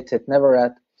never updated, never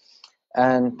read,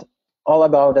 and all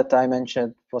about that I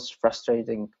mentioned was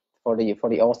frustrating for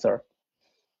the author.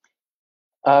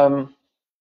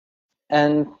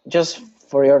 And just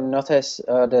for your notice,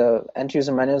 the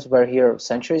end-user manuals were here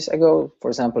centuries ago. For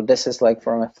example, this is like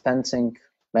from a fencing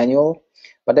manual,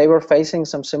 but they were facing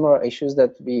some similar issues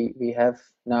that we have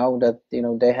now, that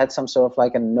they had some sort of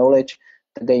like a knowledge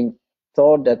that they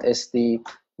thought that is the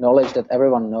knowledge that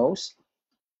everyone knows,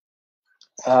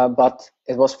 but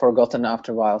it was forgotten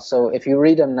after a while. So if you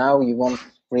read them now, you won't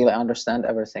really understand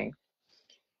everything.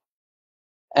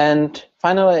 And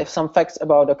finally, some facts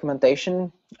about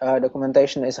documentation.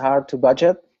 Documentation is hard to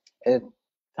budget. It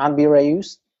can't be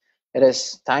reused. It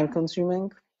is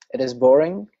time-consuming. It is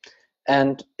boring.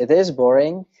 And it is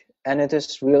boring, and it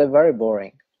is really very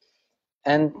boring.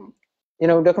 And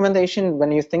documentation,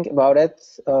 when you think about it,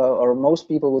 or most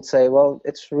people would say, well,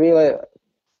 it's really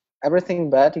everything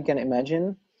bad you can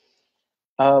imagine.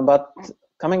 But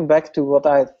coming back to what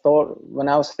I thought when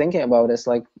I was thinking about this,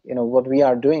 like, what we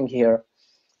are doing here,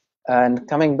 and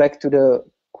coming back to the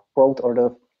quote or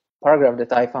the paragraph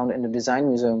that I found in the Design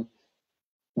Museum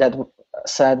that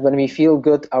said, when we feel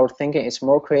good, our thinking is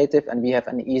more creative and we have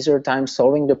an easier time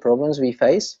solving the problems we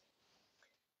face,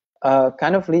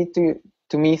 kind of lead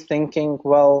to me thinking,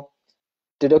 well,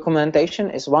 the documentation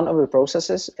is one of the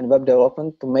processes in web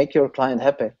development to make your client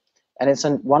happy. And it's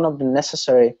one of the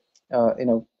necessary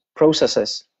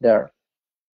processes there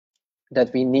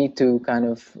that we need to kind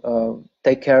of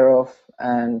take care of.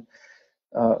 And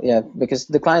because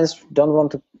the clients don't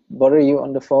want to bother you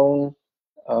on the phone,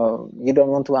 you don't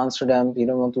want to answer them, you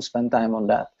don't want to spend time on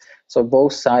that. So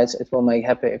both sides, it will make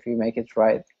happy if you make it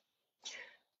right.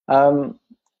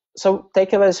 So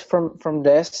takeaways from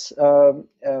this,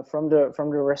 from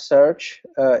the research.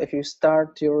 If you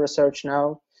start your research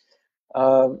now,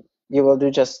 you will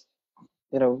do just,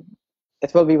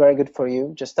 it will be very good for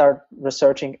you. Just start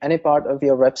researching any part of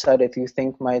your website that you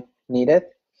think might need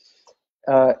it,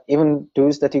 even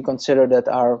those that you consider that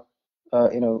are,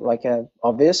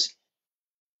 obvious.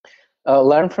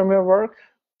 Learn from your work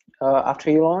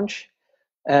after you launch,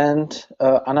 and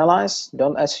analyze.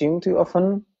 Don't assume too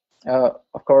often.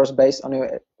 Of course, based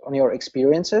on your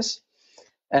experiences,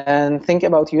 and think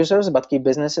about users, but keep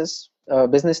business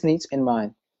needs in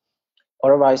mind.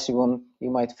 Otherwise, you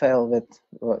might fail with,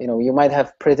 you might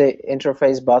have pretty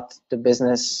interface, but the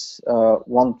business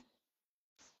won't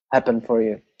happen for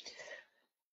you.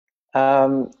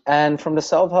 And from the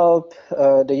self-help,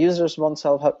 the users want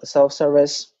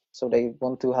self-service, so they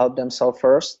want to help themselves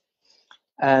first,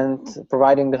 and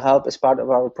providing the help is part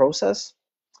of our process.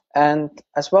 And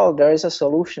as well, there is a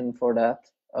solution for that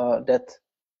that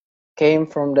came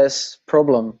from this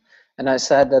problem. And I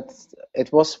said that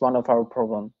it was one of our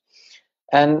problems.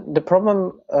 And the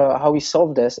problem, how we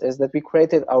solved this, is that we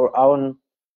created our own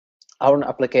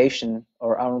application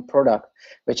or our own product,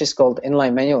 which is called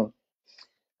Inline Manual.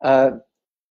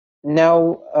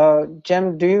 Now,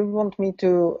 Jem, do you want me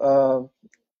to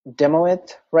demo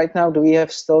it right now? Do we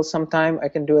have still some time? I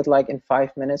can do it like in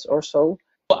 5 minutes or so.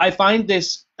 I find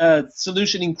this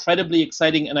solution incredibly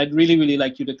exciting, and I'd really, really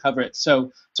like you to cover it.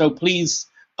 So please,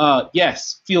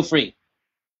 yes, feel free.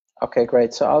 Okay,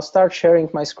 great. So I'll start sharing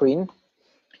my screen.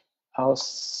 I'll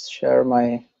share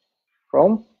my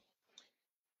Chrome.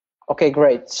 Okay,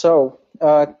 great. So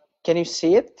can you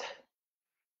see it?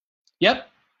 Yep.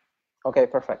 Okay,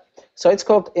 perfect. So it's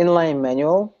called Inline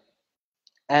Manual.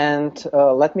 And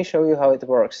let me show you how it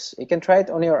works. You can try it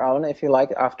on your own if you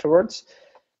like afterwards.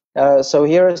 So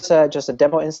here is just a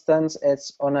demo instance.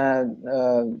 It's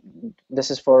on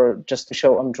this is for just to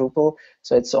show on Drupal.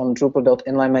 So it's on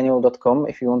drupal.inlinemanual.com.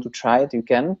 If you want to try it, you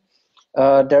can.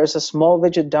 There's a small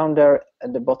widget down there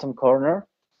at the bottom corner.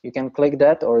 You can click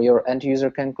that, or your end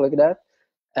user can click that.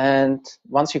 And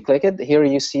once you click it, here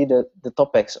you see the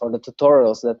topics or the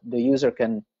tutorials that the user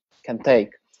can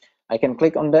take. I can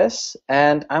click on this,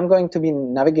 and I'm going to be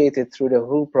navigated through the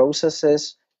whole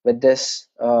processes with this,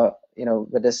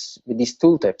 with these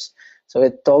tooltips. So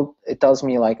it tells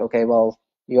me like, okay, well,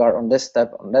 you are on this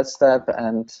step, on that step,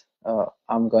 and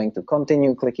I'm going to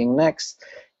continue clicking next.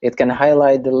 It can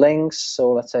highlight the links.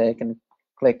 So let's say I can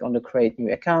click on the create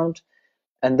new account,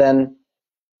 and then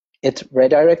it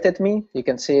redirected me. You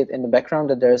can see it in the background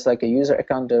that there's like a user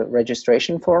account, the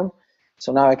registration form.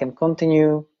 So now I can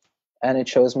continue, and it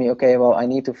shows me, okay, well, I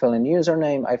need to fill in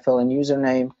username. I fill in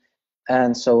username,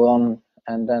 and so on.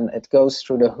 And then it goes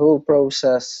through the whole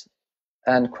process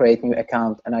and create new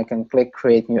account, and I can click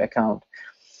create new account.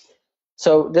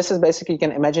 So this is basically, you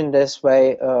can imagine this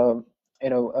way,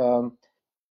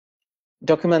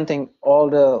 documenting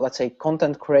all the, let's say,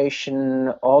 content creation,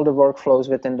 all the workflows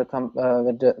within the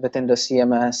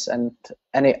CMS, and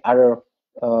any other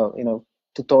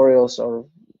tutorials or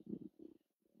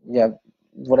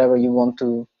whatever you want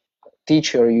to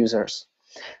teach your users.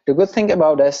 The good thing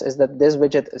about this is that this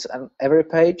widget is on every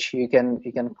page. You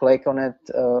can click on it.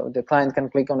 The client can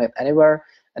click on it anywhere,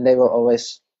 and they will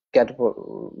always get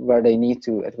where they need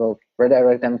to. It will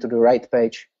redirect them to the right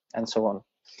page, and so on.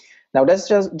 Now that's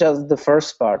just the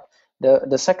first part.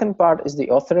 The second part is the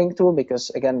authoring tool, because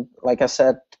again, like I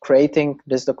said, creating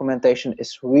this documentation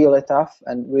is really tough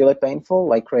and really painful,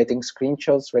 like creating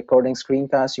screenshots, recording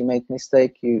screencasts. You made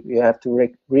mistake, you have to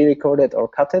re-record it or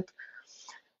cut it.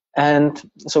 And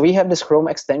so we have this Chrome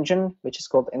extension, which is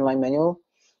called Inline Manual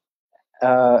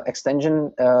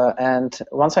extension. And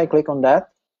once I click on that,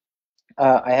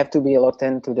 I have to be logged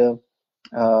into the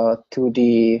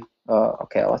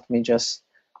Okay, let me just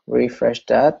refresh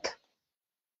that.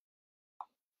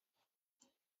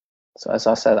 So as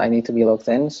I said, I need to be logged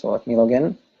in. So let me log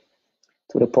in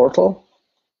to the portal.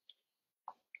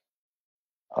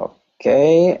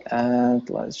 Okay, and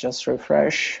let's just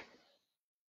refresh.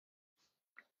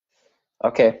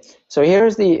 Okay, so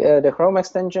here's the Chrome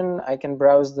extension. I can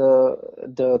browse the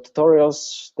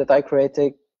tutorials that I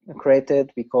created.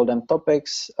 We call them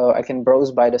topics. I can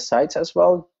browse by the sites as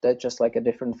well. That's just like a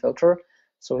different filter.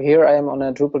 So here I am on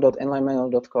a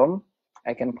drupal.inlinemanual.com.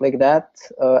 I can click that,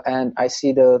 and I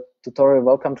see the tutorial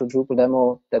 "Welcome to Drupal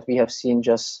demo" that we have seen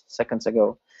just seconds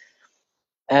ago.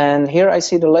 And here I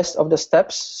see the list of the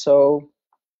steps. So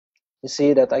you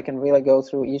see that I can really go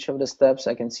through each of the steps.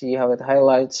 I can see how it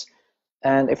highlights.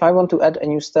 And if I want to add a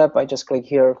new step, I just click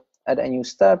here, add a new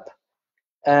step,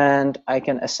 and I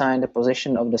can assign the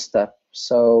position of the step.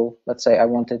 So let's say I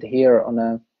want it here on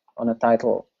a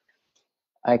title.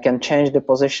 I can change the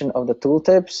position of the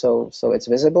tooltip so it's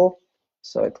visible.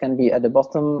 So it can be at the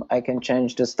bottom. I can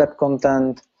change the step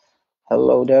content.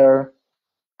 Hello there.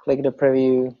 Click the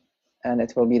preview, and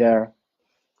it will be there.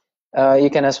 You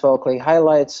can as well click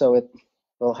highlight, so it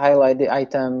will highlight the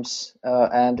items,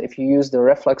 and if you use the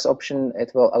reflex option,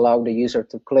 it will allow the user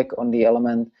to click on the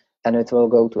element and it will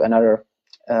go to another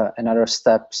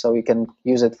step. So you can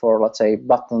use it for, let's say,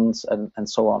 buttons and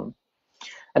so on.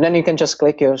 And then you can just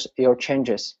click your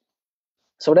changes.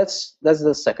 So that's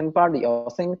the second part, the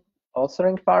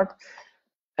authoring part.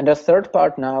 And the third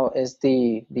part now is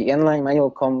the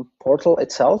inlinemanual.com portal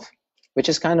itself, which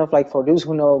is kind of like, for those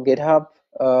who know GitHub,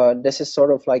 this is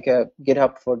sort of like a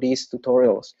GitHub for these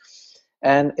tutorials.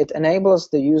 And it enables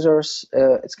the users,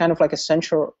 it's kind of like a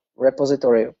central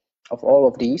repository of all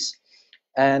of these.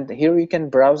 And here you can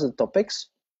browse the topics,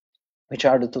 which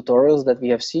are the tutorials that we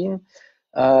have seen.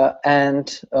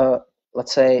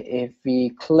 Let's say if we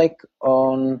click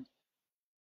on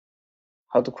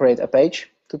how to create a page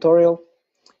tutorial,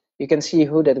 you can see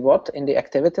who did what in the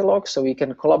activity log, so you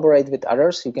can collaborate with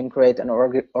others. You can create an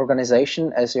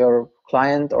organization as your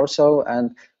client or so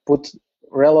and put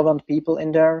relevant people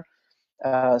in there,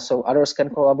 so others can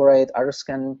collaborate, others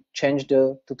can change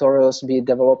the tutorials, be it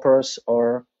developers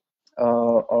or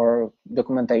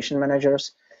documentation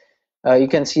managers. You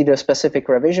can see the specific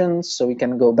revisions, so you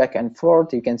can go back and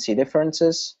forth. You can see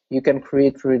differences. You can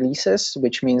create releases,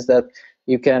 which means that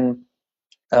you can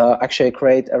actually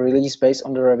create a release based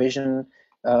on the revision,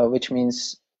 which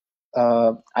means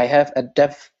I have a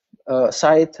dev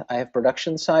site, I have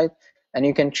production site, and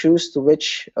you can choose to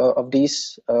which of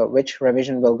these, which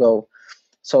revision will go.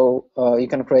 So you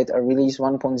can create a release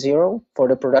 1.0 for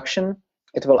the production.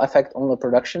 It will affect only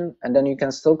production, and then you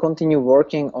can still continue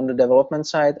working on the development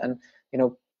side and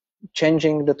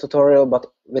changing the tutorial, but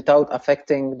without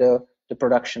affecting the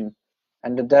production.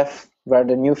 And the dev, where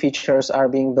the new features are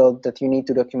being built that you need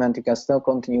to document, you can still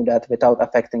continue that without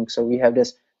affecting. So we have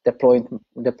this deploy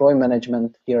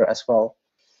management here as well.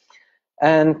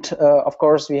 And of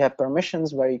course, we have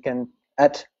permissions where you can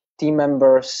add team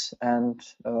members and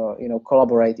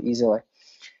collaborate easily.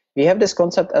 We have this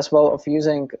concept as well of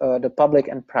using the public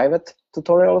and private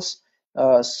tutorials.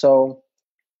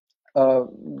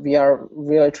 We are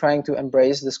really trying to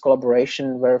embrace this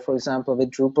collaboration where, for example, with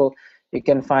Drupal, you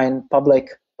can find public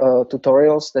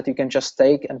tutorials that you can just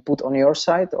take and put on your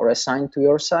site or assign to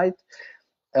your site.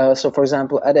 So for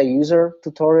example, add a user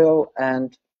tutorial,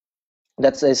 and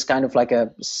that is kind of like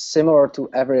a similar to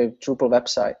every Drupal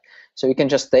website. So you can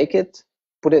just take it,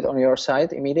 put it on your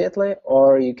site immediately,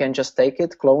 or you can just take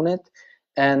it, clone it,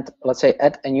 and let's say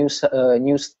add a new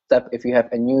step if you have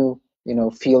a new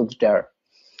field there.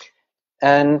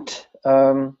 And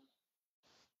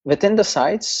within the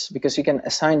sites, because you can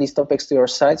assign these topics to your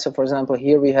site. So for example,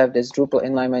 here we have this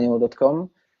drupal.inlinemanual.com.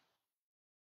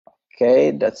 Okay,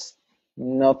 that's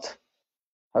not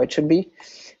how it should be.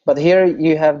 But here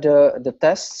you have the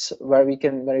tests where you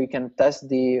can test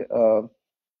the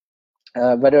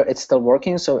whether it's still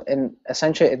working. So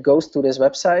essentially it goes to this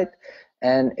website,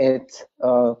 and it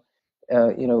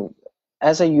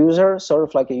as a user, sort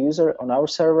of like a user on our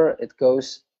server, it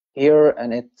goes here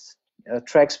and it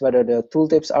tracks whether the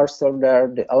tooltips are still there,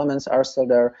 the elements are still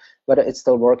there, whether it's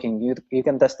still working. You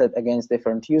can test it against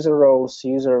different user roles,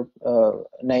 user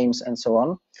names, and so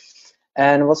on.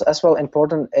 And what's as well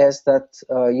important is that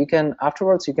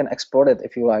afterwards you can export it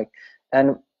if you like.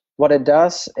 And what it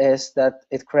does is that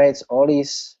it creates all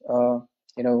these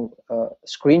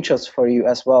screenshots for you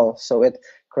as well. So it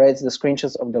creates the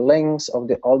screenshots of the links of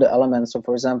all the elements. So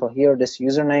for example, here this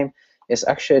username is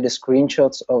actually the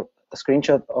screenshot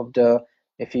of the,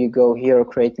 if you go here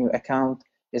create new account,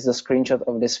 is the screenshot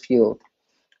of this field.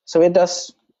 So it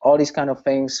does all these kind of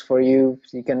things for you.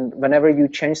 You can, whenever you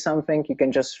change something, you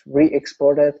can just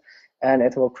re-export it, and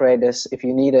it will create this, if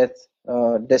you need it,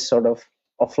 this sort of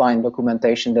offline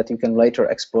documentation that you can later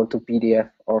export to PDF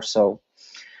or so.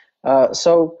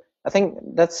 So I think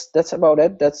that's about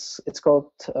it. It's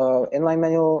called Inline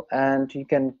Manual, and you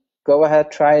can go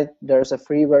ahead, try it. There's a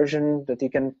free version that you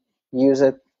can use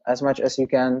it as much as you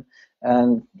can,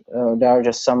 and there are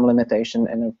just some limitation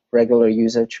in a regular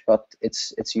usage, but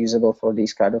it's usable for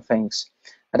these kind of things.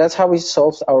 And that's how we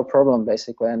solved our problem,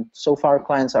 basically. And so far,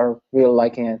 clients are really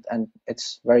liking it, and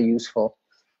it's very useful.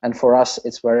 And for us,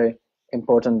 it's very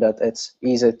important that it's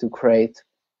easy to create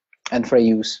and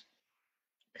reuse.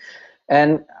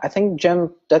 And I think,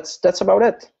 Jem, that's about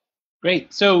it.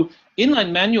 Great. So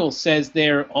Inline Manual says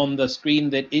there on the screen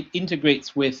that it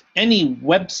integrates with any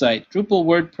website: Drupal,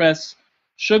 WordPress,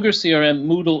 Sugar CRM,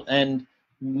 Moodle, and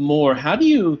more. How do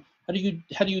you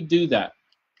do that?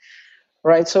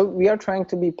 Right. So we are trying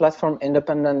to be platform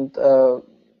independent.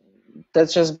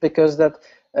 That's just because that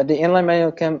the Inline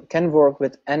Manual can work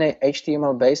with any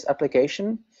HTML-based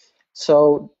application.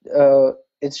 So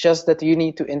it's just that you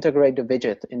need to integrate the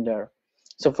widget in there.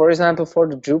 So for example, for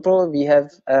the Drupal, we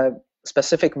have a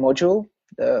specific module.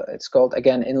 It's called,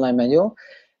 again, Inline Manual,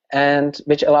 and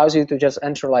which allows you to just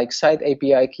enter like site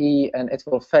API key, and it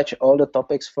will fetch all the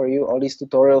topics for you, all these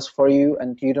tutorials for you,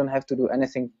 and you don't have to do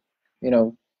anything,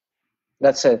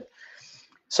 that's it.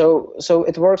 So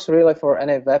it works really for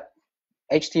any web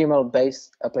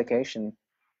HTML-based application.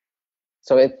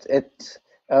 So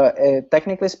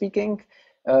technically speaking,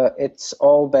 it's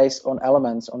all based on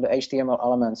elements, on the HTML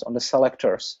elements, on the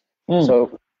selectors.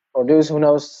 So for those who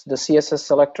knows the CSS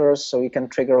selectors, so you can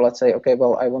trigger, let's say, okay,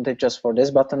 well, I want it just for this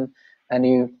button, and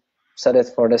you set it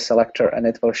for this selector, and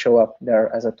it will show up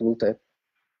there as a tooltip.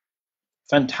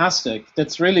 Fantastic.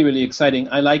 That's really, really exciting.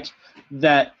 I like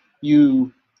that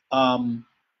you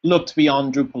looked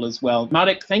beyond Drupal as well.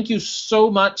 Marek, thank you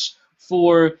so much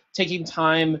for taking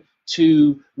time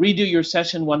to redo your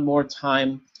session one more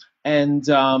time. And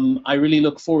I really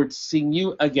look forward to seeing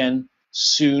you again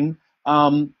soon.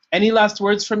 Any last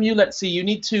words from you? Let's see, you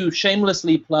need to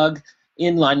shamelessly plug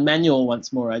Inline Manual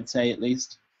once more, I'd say, at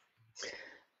least.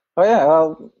 Oh yeah,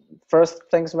 well, first,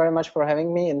 thanks very much for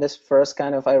having me in this first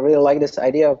I really like this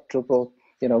idea of Drupal,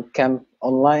 camp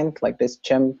online, like this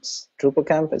Jem's Drupal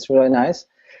Camp. It's really nice.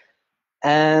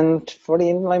 And for the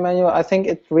Inline Manual, I think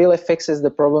it really fixes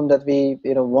the problem that we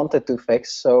wanted to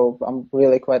fix. So I'm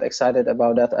really quite excited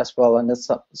about that as well. And that's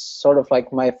sort of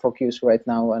like my focus right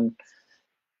now. And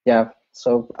yeah,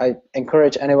 so I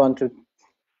encourage anyone to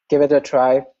give it a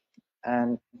try.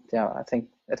 And yeah, I think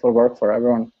it will work for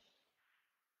everyone.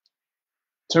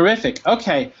 Terrific.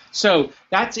 Okay, so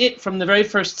that's it from the very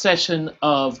first session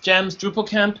of Jam's Drupal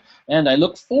Camp, and I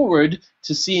look forward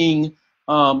to seeing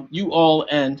you all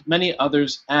and many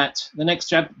others at the next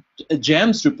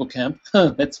Jam's Drupal Camp.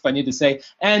 That's funny to say,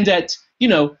 and at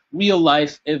real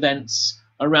life events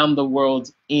around the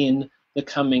world in the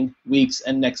coming weeks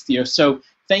and next year. So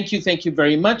thank you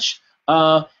very much,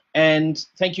 and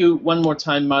thank you one more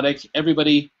time, Marek.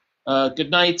 Everybody,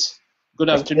 good night. Good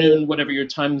afternoon, whatever your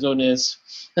time zone is.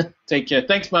 Take care.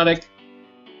 Thanks, Marek.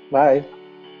 Bye.